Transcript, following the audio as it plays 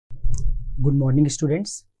Good morning,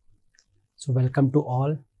 students. So welcome to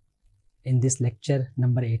all in this lecture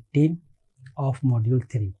number 18 of module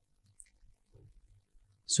 3.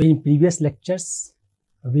 So in previous lectures,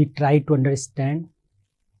 we tried to understand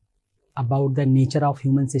about the nature of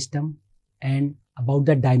human system and about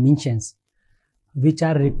the dimensions which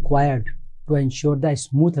are required to ensure the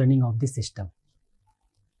smooth running of the system.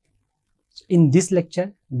 In this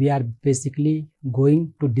lecture, we are basically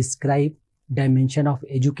going to describe dimension of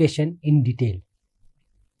education in detail.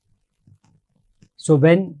 So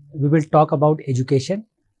when we will talk about education,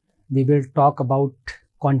 we will talk about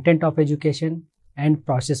content of education and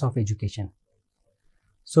process of education.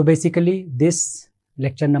 So basically this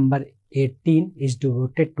lecture number 18 is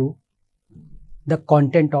devoted to the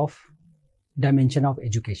content of dimension of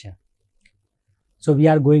education. So we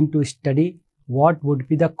are going to study what would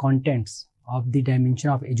be the contents of the dimension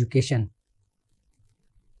of education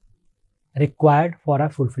required for a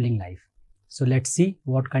fulfilling life. So let's see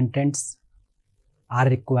what contents are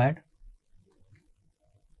required.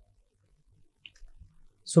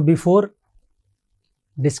 So before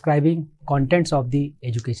describing contents of the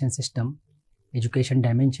education system, education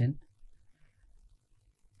dimension,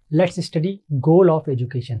 let's study goal of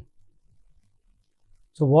education.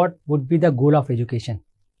 So what would be the goal of education?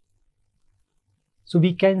 So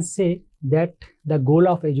we can say that the goal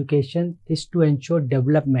of education is to ensure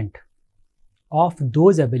development of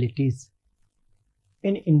those abilities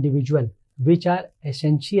in individual which are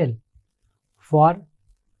essential for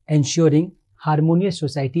ensuring harmonious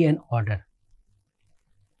society and order.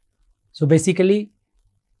 So basically,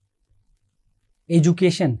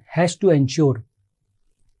 education has to ensure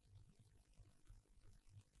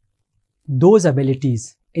those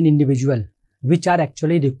abilities in individual which are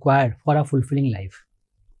actually required for a fulfilling life.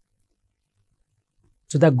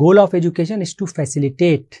 So the goal of education is to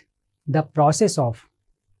facilitate the process of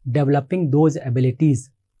developing those abilities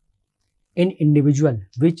in individual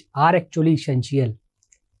which are actually essential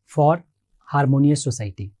for harmonious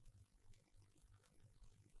society.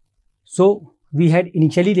 So we had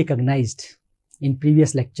initially recognized in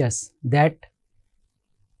previous lectures that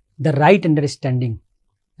the right understanding,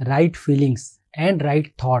 right feelings and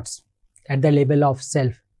right thoughts at the level of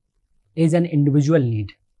self is an individual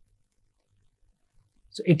need.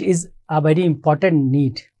 So it is a very important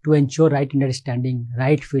need to ensure right understanding,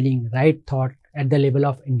 right feeling, right thought at the level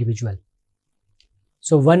of individual.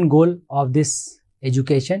 So one goal of this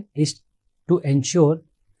education is to ensure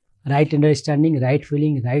right understanding, right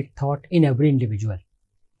feeling, right thought in every individual.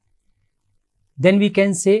 Then we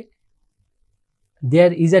can say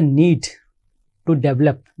there is a need to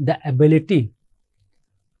develop the ability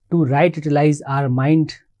to right utilize our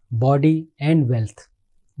mind, body and wealth,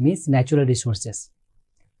 means natural resources.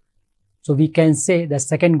 So we can say the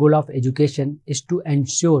second goal of education is to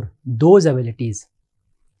ensure those abilities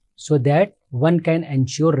so that one can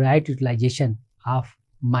ensure right utilization of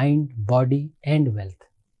mind, body and wealth.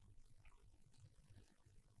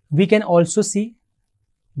 We can also see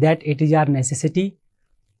that it is our necessity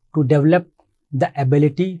to develop the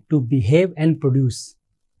ability to behave and produce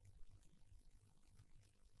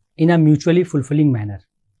in a mutually fulfilling manner,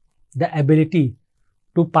 the ability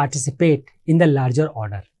to participate in the larger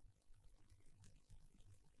order.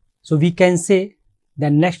 So we can say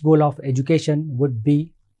the next goal of education would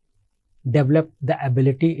be develop the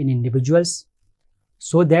ability in individuals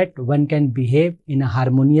so that one can behave in a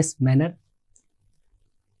harmonious manner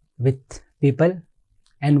with people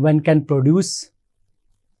and one can produce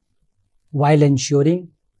while ensuring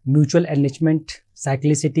mutual enrichment,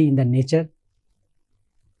 cyclicity in the nature,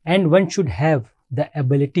 and one should have the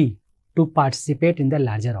ability to participate in the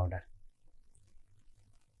larger order.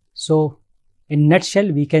 So in nutshell,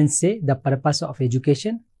 we can say the purpose of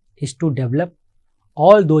education is to develop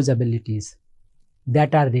all those abilities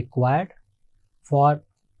that are required for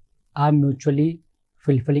a mutually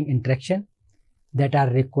fulfilling interaction, that are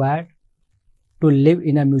required to live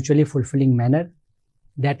in a mutually fulfilling manner,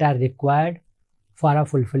 that are required for a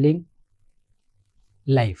fulfilling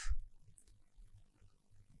life.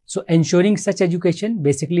 So ensuring such education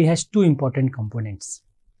basically has two important components.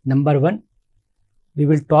 Number one, we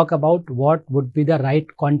will talk about what would be the right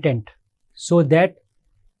content so that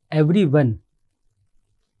everyone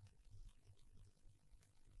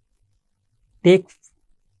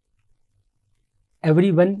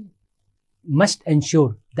must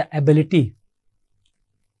ensure the ability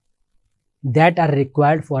that are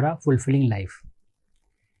required for a fulfilling life.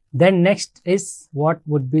 Then next is what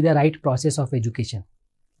would be the right process of education.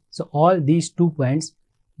 So all these 2 points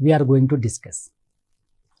we are going to discuss.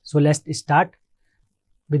 So let's start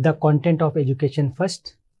with the content of education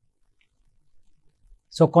first.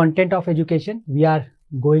 So content of education, we are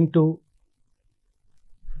going to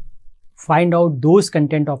find out those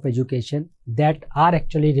content of education that are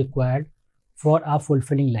actually required for a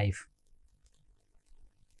fulfilling life.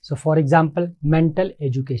 So for example, mental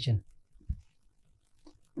education.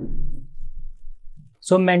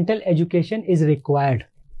 So mental education is required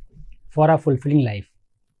for a fulfilling life.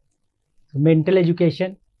 So mental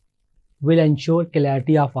education will ensure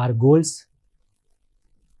clarity of our goals,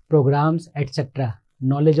 programs, etc.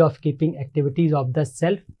 Knowledge of keeping activities of the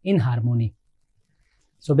self in harmony.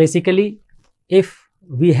 So basically, if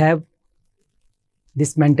we have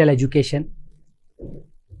this mental education,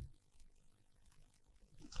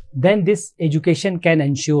 then this education can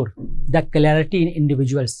ensure the clarity in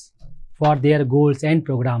individuals for their goals and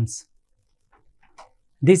programs.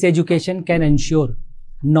 This education can ensure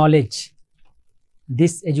knowledge.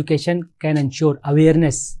 This education can ensure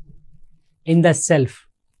awareness in the self,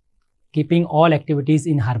 keeping all activities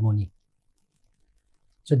in harmony.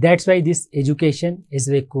 So that's why this education is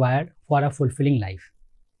required for a fulfilling life.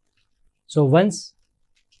 So once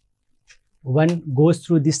one goes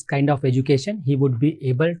through this kind of education, he would be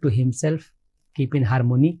able to himself keep in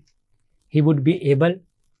harmony. He would be able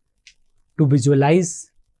to visualize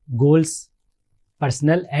goals,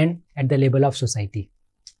 personal and at the level of society.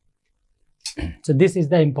 So this is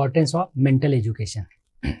the importance of mental education.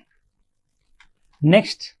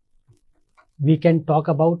 Next, we can talk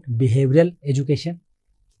about behavioral education.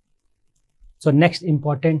 So next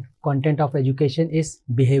important content of education is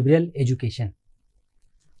behavioral education.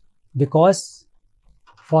 Because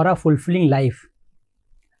for a fulfilling life,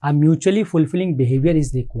 a mutually fulfilling behavior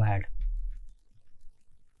is required.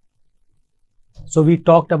 So we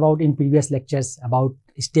talked about in previous lectures about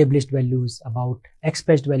established values, about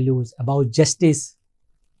expressed values, about justice,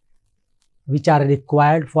 which are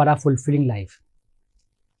required for a fulfilling life.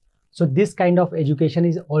 So this kind of education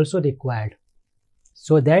is also required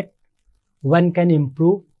so that one can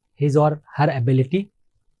improve his or her ability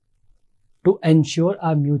to ensure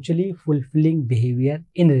a mutually fulfilling behavior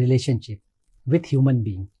in relationship with human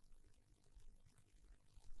being.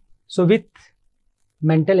 So with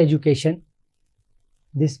mental education,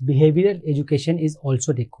 this behavioral education is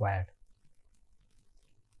also required.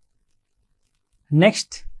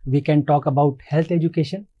 Next, we can talk about health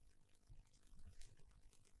education.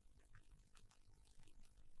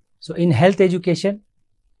 So in health education,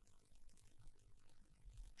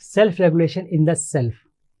 self-regulation in the self,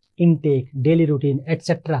 intake, daily routine,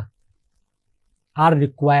 etc. are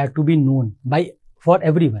required to be known for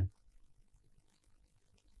everyone.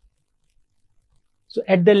 So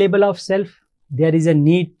at the level of self, there is a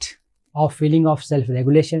need of feeling of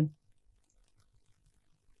self-regulation.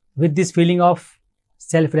 With this feeling of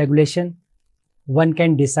self-regulation, one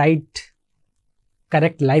can decide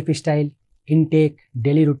correct lifestyle, intake,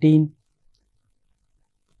 daily routine,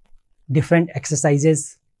 different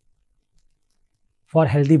exercises for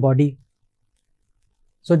healthy body.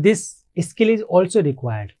 So this skill is also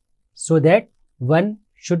required so that one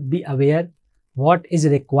should be aware what is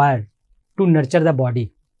required to nurture the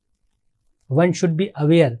body. One should be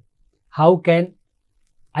aware how can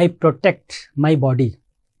I protect my body.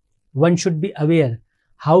 One should be aware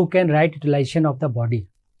how can right utilization of the body.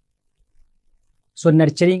 So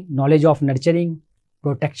nurturing, knowledge of nurturing,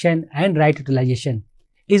 protection and right utilization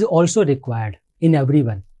is also required in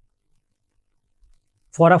everyone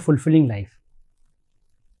for a fulfilling life.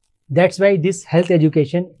 That's why this health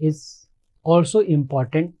education is also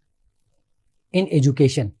important in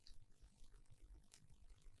education.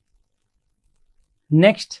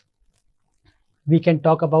 Next, we can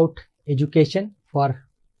talk about education for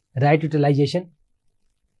right utilization.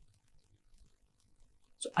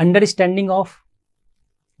 So understanding of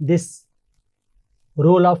this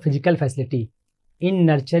role of physical facility in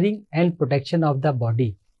nurturing and protection of the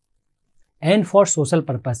body and for social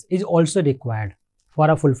purpose is also required for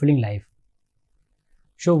a fulfilling life.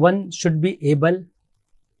 So one should be able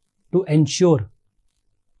to ensure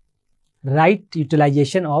right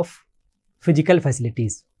utilization of physical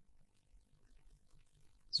facilities.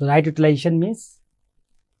 So right utilization means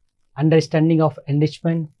understanding of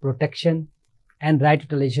enrichment, protection and right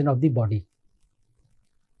utilization of the body.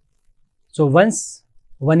 So once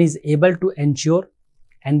one is able to ensure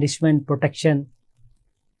enrichment, protection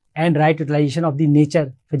and right utilization of the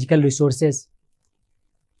nature, physical resources,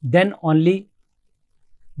 then only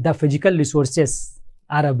the physical resources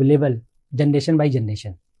are available generation by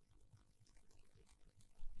generation.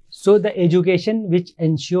 So the education which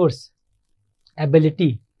ensures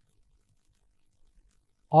ability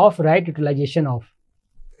of right utilization of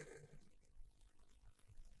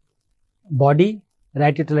body,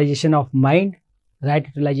 right utilization of mind, right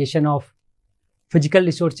utilization of physical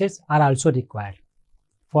resources are also required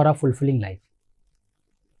for a fulfilling life.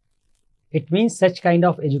 It means such kind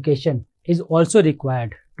of education is also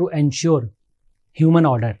required to ensure human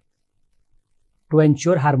order, to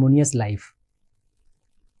ensure harmonious life.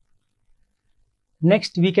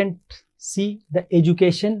 Next, we can see the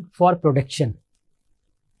education for production.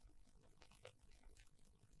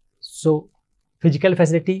 So, physical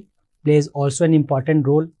facility plays also an important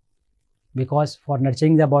role, because for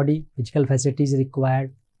nurturing the body, physical facility is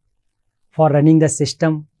required. For running the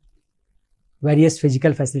system, various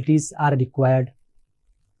physical facilities are required,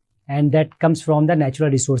 and that comes from the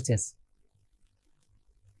natural resources.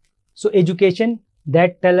 So, education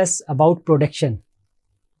that tell us about production,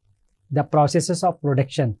 the processes of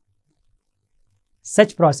production,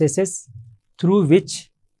 such processes through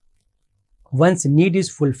which one's need is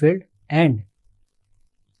fulfilled and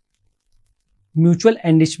mutual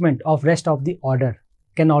enrichment of rest of the order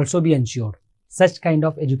can also be ensured. Such kind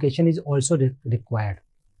of education is also required.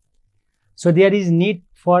 So there is need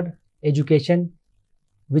for education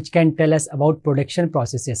which can tell us about production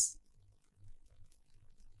processes,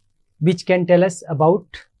 which can tell us about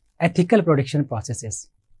ethical production processes,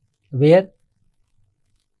 where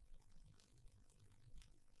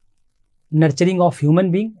nurturing of human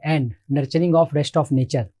being and nurturing of rest of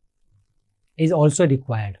nature is also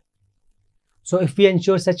required. So if we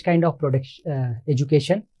ensure such kind of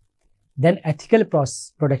education, then ethical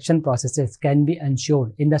production processes can be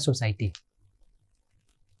ensured in the society.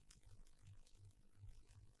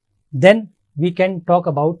 Then we can talk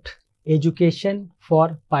about education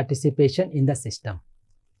for participation in the system.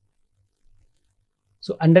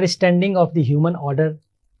 So understanding of the human order,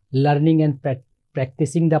 learning and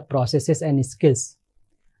practicing the processes and skills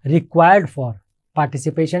required for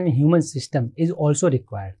participation in human system is also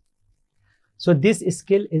required. So this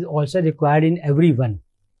skill is also required in everyone,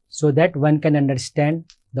 so that one can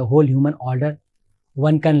understand the whole human order,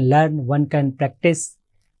 one can learn, one can practice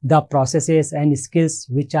the processes and skills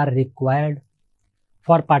which are required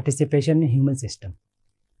for participation in human system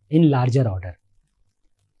in larger order.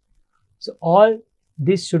 So all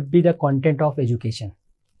this should be the content of education.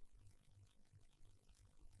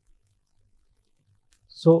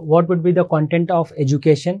 So what would be the content of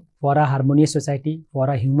education for a harmonious society, for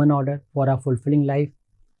a human order, for a fulfilling life?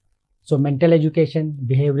 So mental education,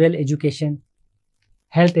 behavioral education,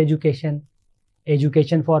 health education,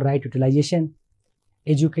 education for right utilization,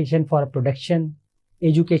 education for production,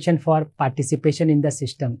 education for participation in the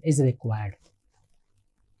system is required.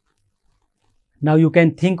 Now you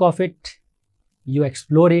can think of it, you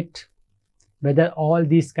explore it, whether all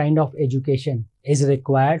these kind of education is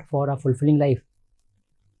required for a fulfilling life.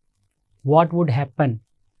 What would happen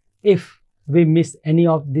if we miss any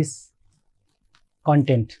of this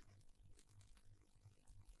content?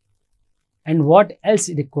 And what else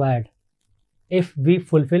is required if we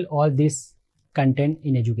fulfill all this content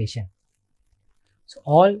in education? So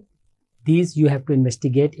all these you have to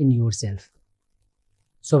investigate in yourself.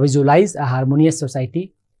 So visualize a harmonious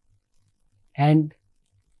society and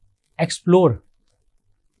explore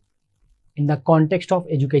in the context of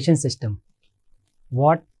education system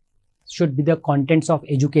what should be the contents of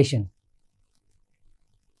education,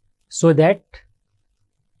 so that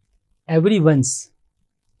everyone's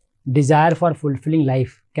desire for fulfilling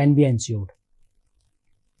life can be ensured.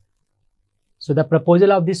 So the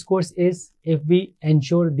proposal of this course is, if we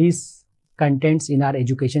ensure these contents in our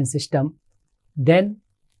education system, then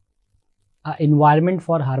an environment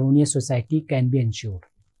for harmonious society can be ensured.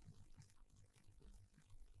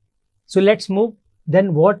 So let's move.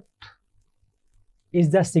 Then what is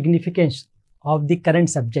the significance of the current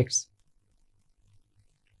subjects?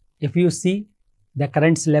 If you see the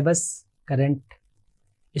current syllabus, current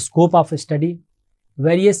scope of study,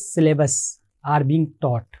 various syllabus are being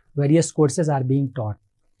taught, various courses are being taught,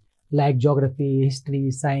 like geography, history,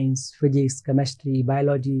 science, physics, chemistry,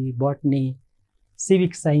 biology, botany,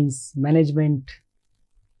 civic science, management,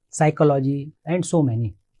 psychology, and so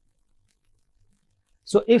many.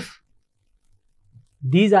 So if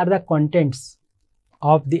these are the contents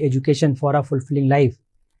of the education for a fulfilling life,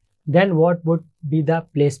 then what would be the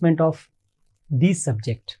placement of these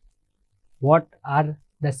subjects? What are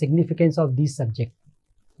the significance of these subjects,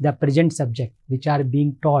 the present subject which are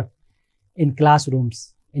being taught in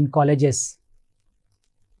classrooms, in colleges?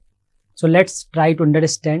 So let's try to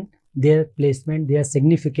understand their placement, their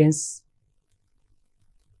significance.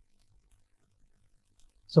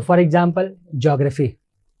 So for example, geography.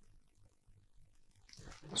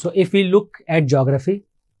 So if we look at geography,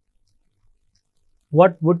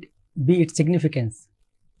 what would be its significance?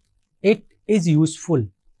 It is useful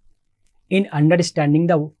in understanding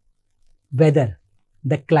the weather,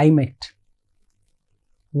 the climate,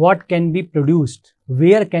 what can be produced,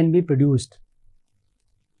 where can be produced,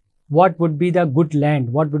 what would be the good land,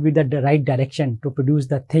 what would be the right direction to produce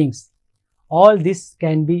the things. All this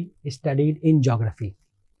can be studied in geography.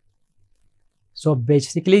 So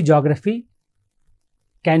basically geography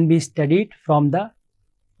can be studied from the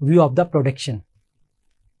view of the production,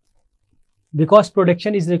 because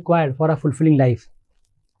production is required for a fulfilling life,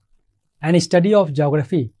 and study of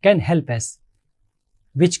geography can help us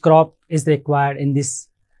which crop is required in this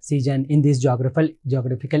season, in this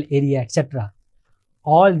geographical area, etc.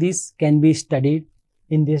 All this can be studied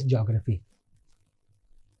in this geography.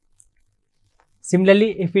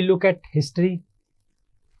 Similarly, if we look at history,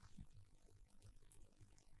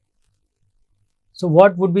 so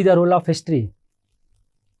what would be the role of history?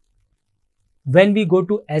 When we go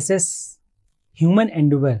to assess human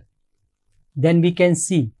endeavor, then we can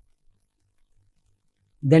see,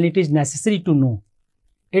 then it is necessary to know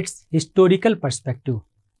its historical perspective,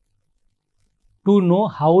 to know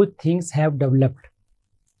how things have developed.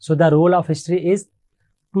 So the role of history is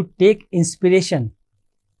to take inspiration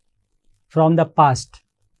from the past,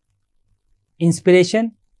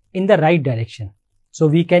 inspiration in the right direction. So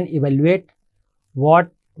we can evaluate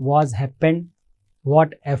what was happened,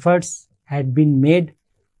 what efforts had been made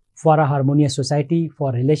for a harmonious society,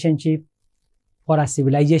 for relationship, for a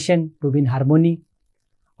civilization to be in harmony.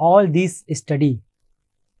 All these study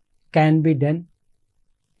can be done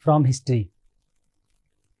from history.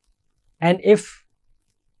 And if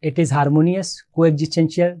it is harmonious,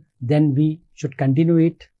 coexistential, then we should continue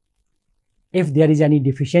it. If there is any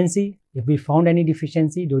deficiency, if we found any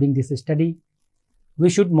deficiency during this study, we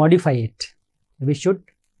should modify it. We should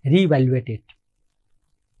reevaluate it,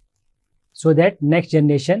 so that next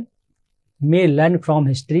generation may learn from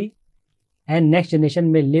history and next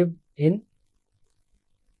generation may live in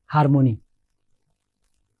harmony.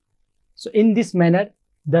 So in this manner,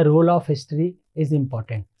 the role of history is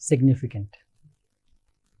important, significant.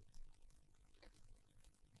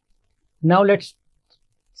 Now let's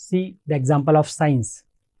see the example of science.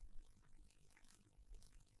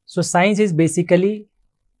 So science is basically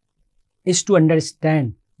to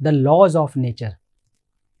understand the laws of nature.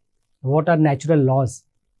 What are natural laws?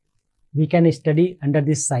 We can study under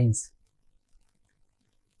this science.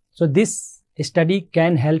 So this study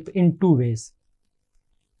can help in two ways.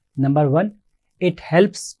 Number one, it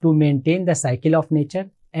helps to maintain the cycle of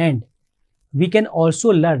nature, and we can also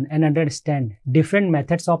learn and understand different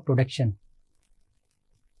methods of production.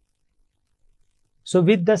 So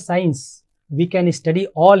with the science, we can study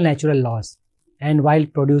all natural laws, and while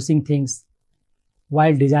producing things,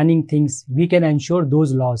 while designing things, we can ensure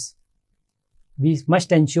those laws. We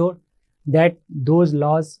must ensure that those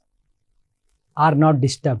laws are not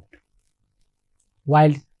disturbed,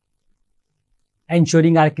 while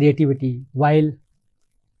ensuring our creativity, while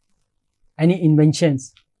any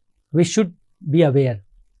inventions, we should be aware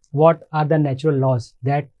what are the natural laws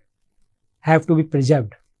that have to be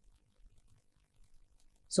preserved.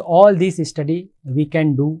 So all these study we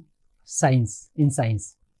can do in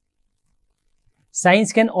science.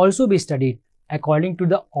 Science can also be studied according to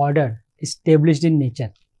the order established in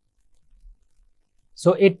nature.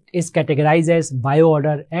 So it is categorized as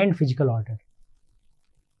bio-order and physical order.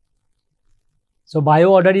 So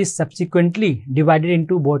bio-order is subsequently divided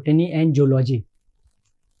into botany and zoology.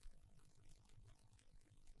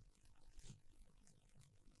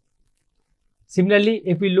 Similarly,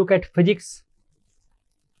 if we look at physics,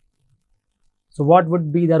 so what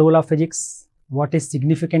would be the role of physics? What is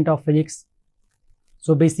significant of physics?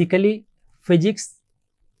 So basically, physics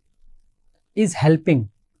is helping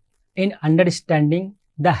in understanding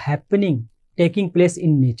the happening taking place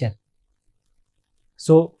in nature.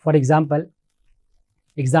 So for example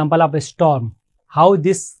of a storm, how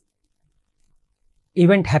this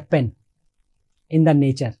event happen in the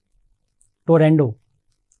nature, tornado,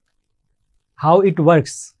 how it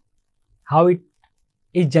works, how it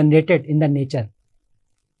is generated in the nature.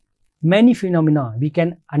 Many phenomena we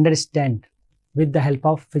can understand with the help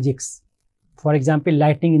of physics. For example,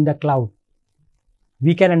 lightning in the cloud,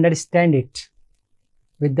 we can understand it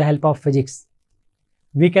with the help of physics.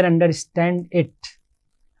 We can understand it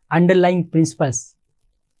underlying principles,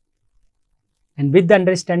 and with the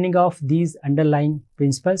understanding of these underlying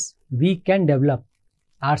principles, we can develop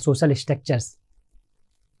our social structures.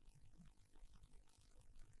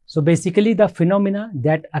 So basically, the phenomena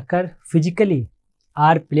that occur physically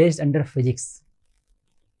are placed under physics,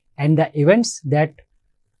 and the events that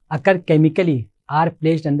occur chemically are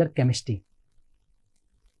placed under chemistry.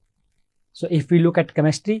 So if we look at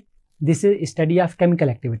chemistry, this is a study of chemical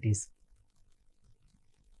activities.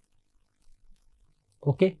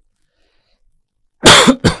 Okay.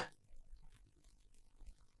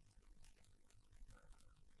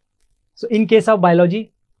 So in case of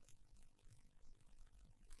biology,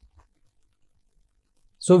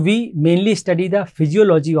 so we mainly study the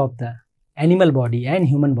physiology of the animal body and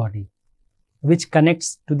human body, which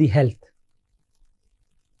connects to the health.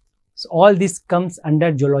 So all this comes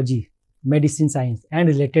under zoology, medicine science and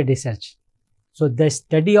related research. So the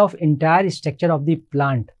study of entire structure of the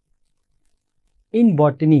plant in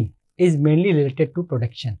botany is mainly related to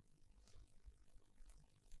production.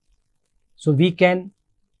 So we can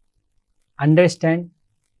understand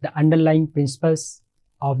the underlying principles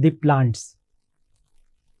of the plants,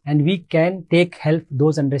 and we can take help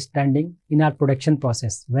those understanding in our production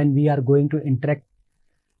process when we are going to interact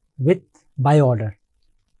with bioorder.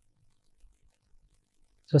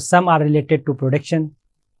 So some are related to production,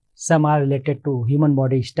 some are related to human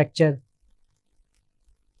body structure,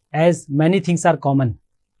 as many things are common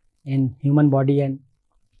in human body and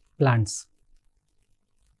plants.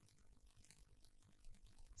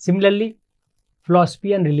 Similarly,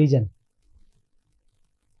 philosophy and religion.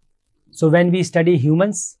 So when we study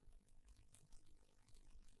humans,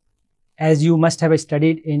 as you must have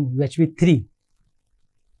studied in UHV 3,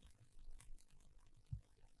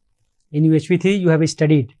 in UHV 3 you have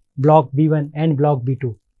studied block B1 and block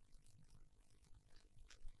B2.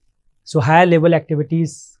 So higher level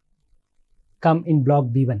activities come in block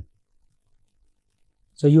B1.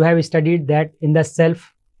 So you have studied that in the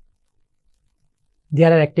self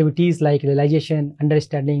there are activities like realization,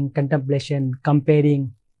 understanding, contemplation,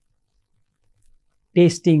 comparing,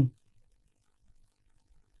 tasting.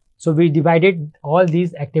 So we divided all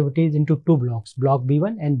these activities into two blocks, block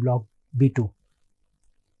B1 and block B2.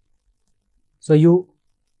 So you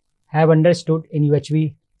have understood in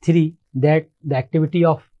UHV 3 that the activity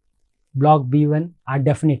of block B1 are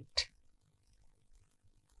definite.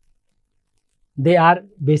 They are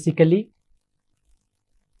basically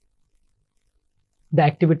the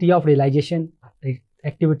activity of realization,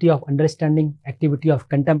 activity of understanding, activity of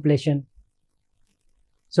contemplation.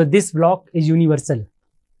 So this block is universal.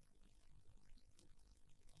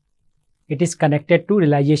 It is connected to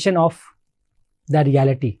realization of the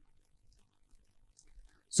reality.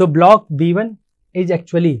 So block B1 is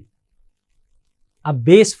actually a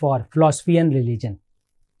base for philosophy and religion.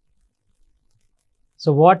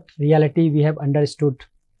 So what reality we have understood,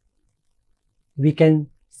 we can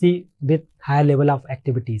see with higher level of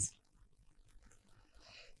activities.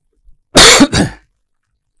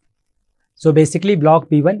 So basically block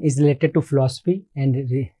B1 is related to philosophy and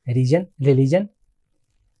religion,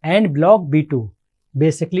 and block B2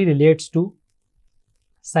 basically relates to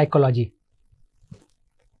psychology.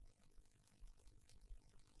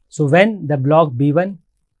 So when the block B1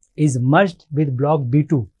 is merged with block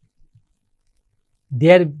B2,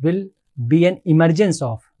 there will be an emergence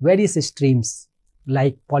of various streams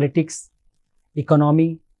like politics,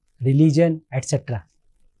 economy, religion, etc.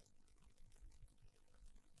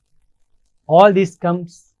 All this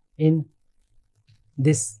comes in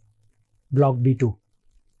this block B2.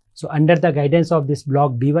 So under the guidance of this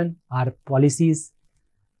block B1, our policies,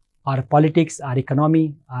 our politics, our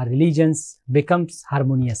economy, our religions becomes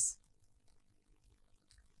harmonious.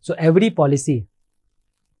 So every policy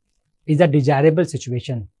is a desirable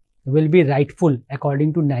situation, will be rightful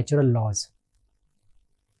according to natural laws,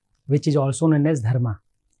 which is also known as dharma.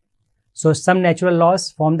 So some natural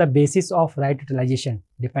laws form the basis of right utilization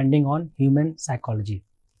depending on human psychology.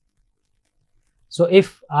 So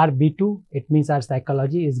if our B2, it means our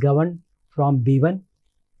psychology is governed from B1,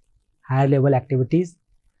 higher level activities,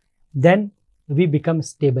 then we become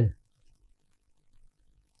stable.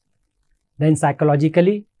 Then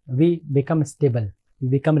psychologically we become stable, we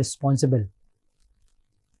become responsible.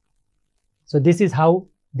 So this is how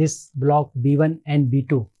this block B1 and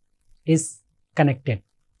B2 is connected.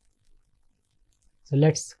 So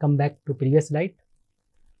let's come back to previous slide.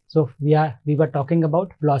 So we were talking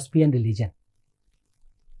about philosophy and religion.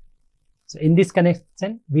 So in this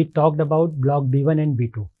connection, we talked about block B1 and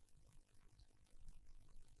B2.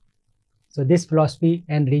 So this philosophy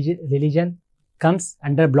and religion comes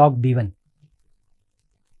under block B1,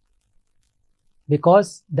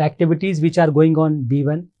 because the activities which are going on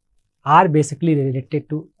B1 are basically related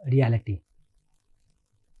to reality.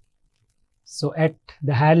 So at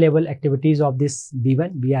the higher level activities of this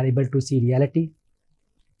B1, we are able to see reality.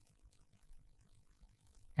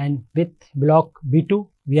 And with block B2,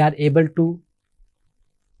 we are able to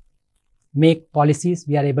make policies,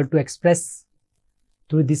 we are able to express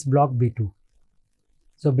through this block B2.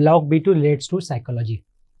 So block B2 relates to psychology.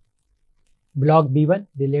 Block B1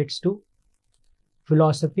 relates to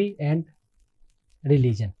philosophy and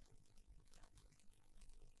religion.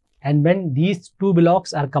 And when these two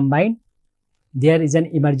blocks are combined, there is an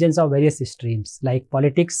emergence of various streams like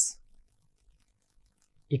politics,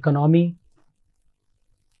 economy,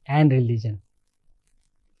 and religion.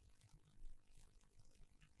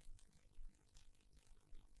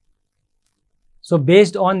 So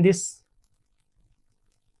based on this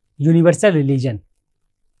universal religion,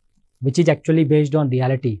 which is actually based on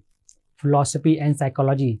reality, philosophy and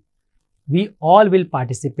psychology, we all will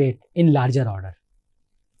participate in larger order.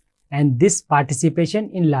 And this participation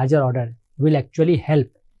in larger order will actually help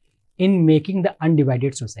in making the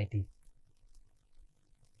undivided society.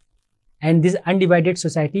 And this undivided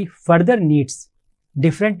society further needs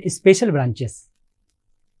different special branches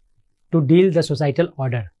to deal the societal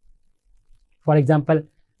order. For example,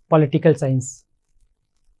 political science,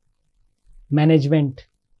 management,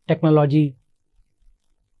 technology,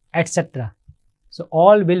 etc. So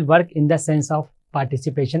all will work in the sense of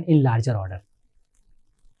participation in larger order.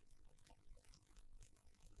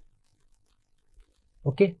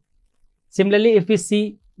 Okay. Similarly, if we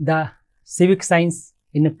see the civic science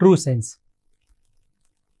in a true sense,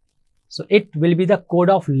 so it will be the code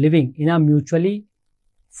of living in a mutually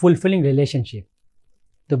fulfilling relationship.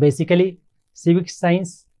 So basically, civic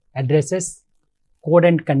science addresses code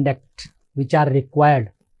and conduct which are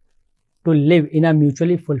required to live in a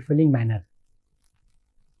mutually fulfilling manner.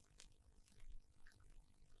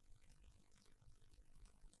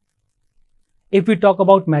 If we talk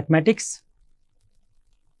about mathematics,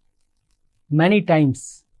 many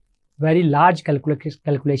times very large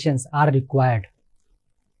calculations are required.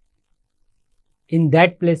 In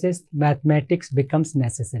that places, mathematics becomes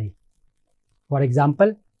necessary. For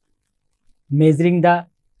example, measuring the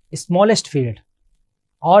smallest field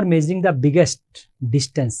or measuring the biggest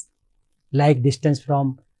distance, like distance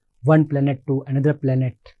from one planet to another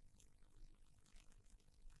planet.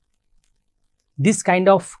 This kind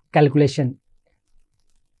of calculation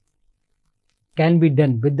can be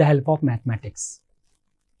done with the help of mathematics.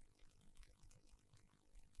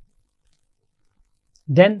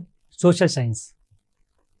 Then social science.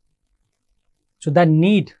 So the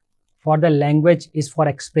need for the language is for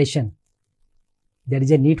expression. There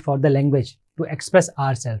is a need for the language to express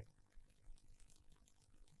ourselves.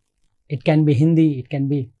 It can be Hindi, it can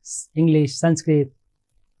be English, Sanskrit.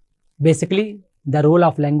 Basically, the role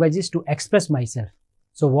of language is to express myself.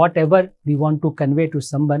 So whatever we want to convey to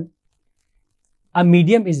someone, a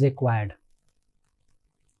medium is required.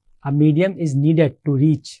 A medium is needed to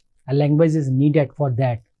reach. A language is needed for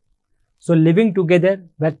that. So living together,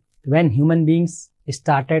 when human beings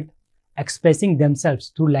started expressing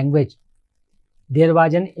themselves through language, there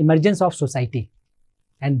was an emergence of society.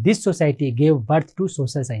 And this society gave birth to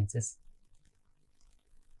social sciences.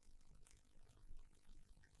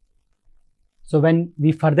 So when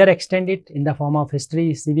we further extend it in the form of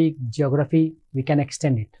history, civic, geography, we can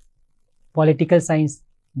extend it. Political science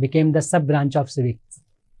became the sub-branch of civics,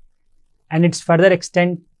 and its further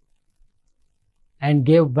extent and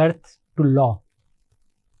gave birth to law.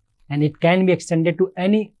 And it can be extended to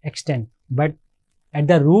any extent, but at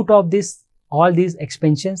the root of this, all these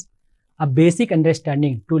expansions, a basic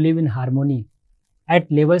understanding to live in harmony at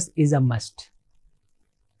levels is a must.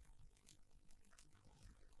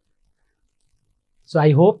 So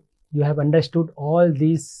I hope you have understood all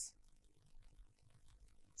these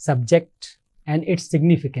subject and its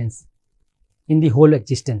significance in the whole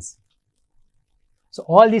existence. So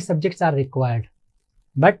all these subjects are required,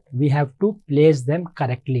 but we have to place them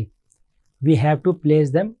correctly. We have to place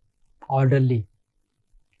them orderly.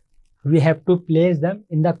 We have to place them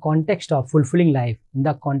in the context of fulfilling life, in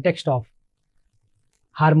the context of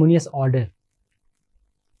harmonious order.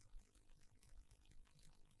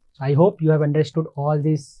 So I hope you have understood all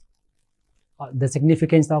these, the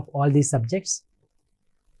significance of all these subjects.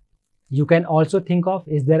 You can also think of,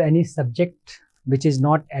 is there any subject which is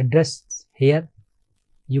not addressed here?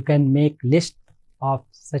 You can make list of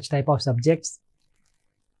such type of subjects.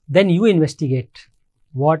 Then you investigate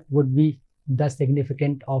what would be the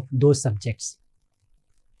significance of those subjects.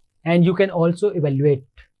 And you can also evaluate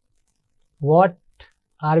what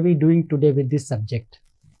are we doing today with this subject.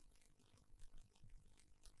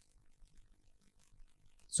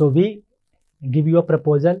 So we give you a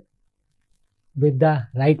proposal with the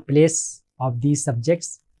right place of these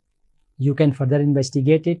subjects. You can further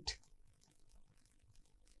investigate it,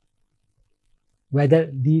 whether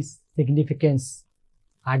these significance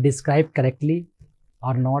are described correctly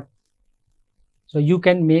or not. So you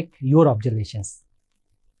can make your observations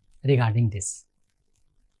regarding this.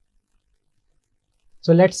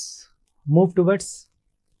 So let's move towards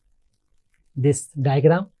this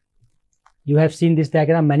diagram. You have seen this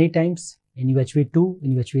diagram many times in UHV 2,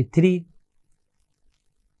 in UHV 3.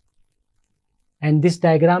 And this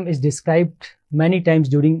diagram is described many times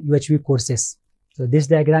during UHV courses. So this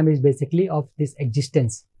diagram is basically of this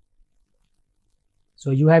existence. So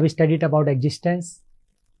you have studied about existence,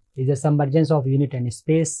 is a submergence of unit and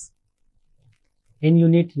space. In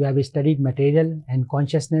unit, you have studied material and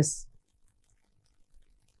consciousness,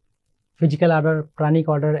 physical order, pranic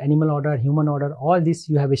order, animal order, human order, all this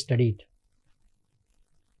you have studied.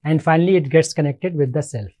 And finally, it gets connected with the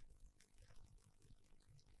self.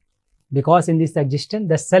 Because in this existence,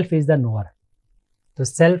 the self is the knower. The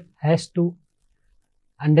self has to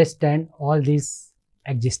understand all these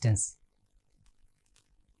existence.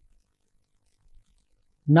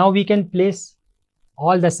 Now we can place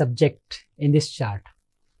all the subject in this chart.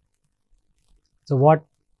 So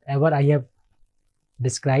whatever I have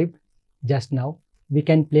described just now, we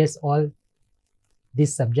can place all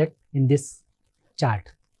this subject in this chart.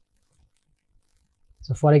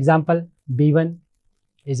 So for example, B1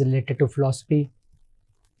 is related to philosophy,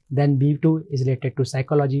 then B2 is related to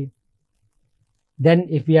psychology. Then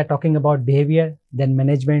if we are talking about behavior, then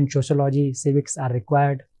management, sociology, civics are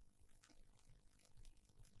required.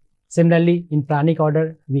 Similarly, in pranic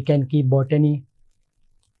order, we can keep botany,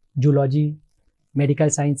 zoology, medical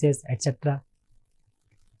sciences, etc.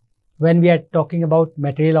 When we are talking about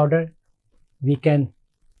material order, we can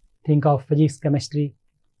think of physics, chemistry,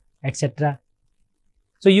 etc.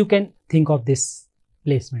 So you can think of this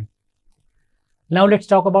placement. Now let's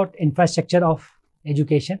talk about infrastructure of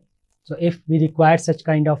education. So if we require such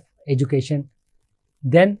kind of education,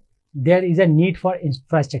 then there is a need for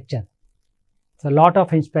infrastructure. So a lot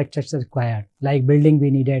of infrastructure required, like building we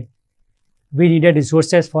needed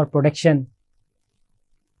resources for production.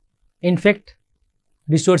 In fact,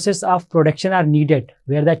 resources of production are needed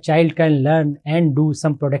where the child can learn and do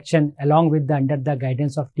some production along with under the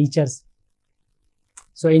guidance of teachers.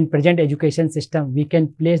 So in present education system, we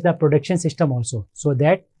can place the production system also, so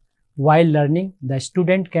that while learning, the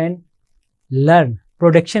student can learn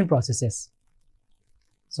production processes.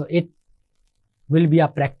 So it will be a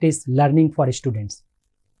practice learning for students.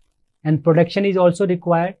 And production is also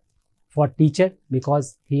required for teacher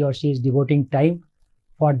because he or she is devoting time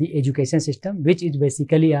for the education system, which is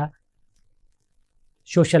basically a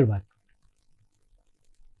social work.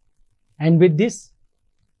 And with this,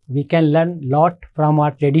 we can learn lot from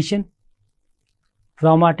our tradition.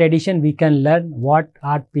 From our tradition, we can learn what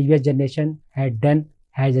our previous generation had done,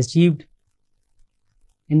 has achieved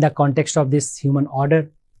in the context of this human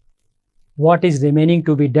order. What is remaining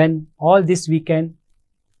to be done, all this we can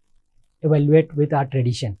evaluate with our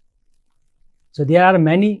tradition. So there are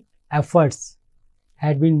many efforts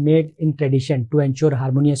had been made in tradition to ensure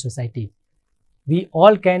harmonious society. We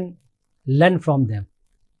all can learn from them.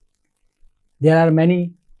 There are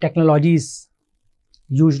many technologies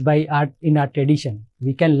used by in our tradition.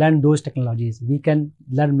 We can learn those technologies. We can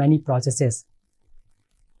learn many processes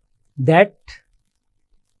that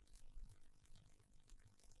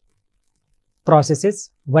processes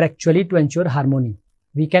were actually to ensure harmony.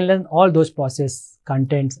 We can learn all those process,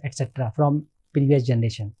 contents, etc. from previous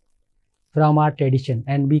generation, from our tradition,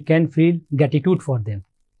 and we can feel gratitude for them.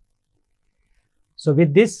 So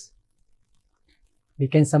with this, we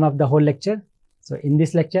can sum up the whole lecture. So in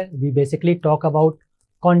this lecture, we basically talk about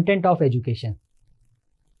content of education.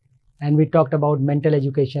 And we talked about mental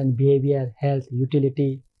education, behavior, health,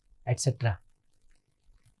 utility, etc.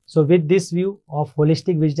 So with this view of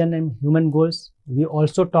holistic vision and human goals, we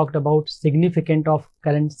also talked about significance of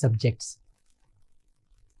current subjects.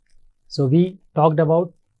 So we talked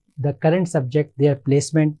about the current subject, their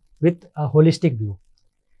placement with a holistic view.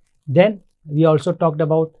 Then we also talked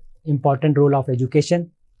about important role of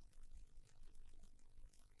education,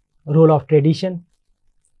 role of tradition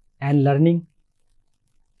and learning.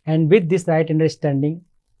 And with this right understanding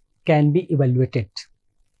can be evaluated.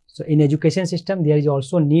 So in education system, there is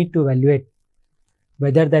also need to evaluate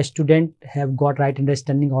whether the student have got right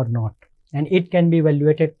understanding or not. And it can be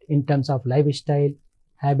evaluated in terms of lifestyle,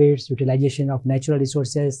 habits, utilization of natural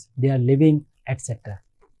resources, their living, etc.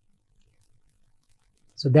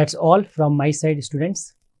 So that's all from my side,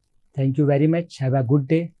 students. Thank you very much. Have a good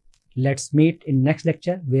day. Let's meet in next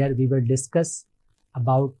lecture where we will discuss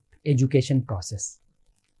about education process.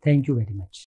 Thank you very much.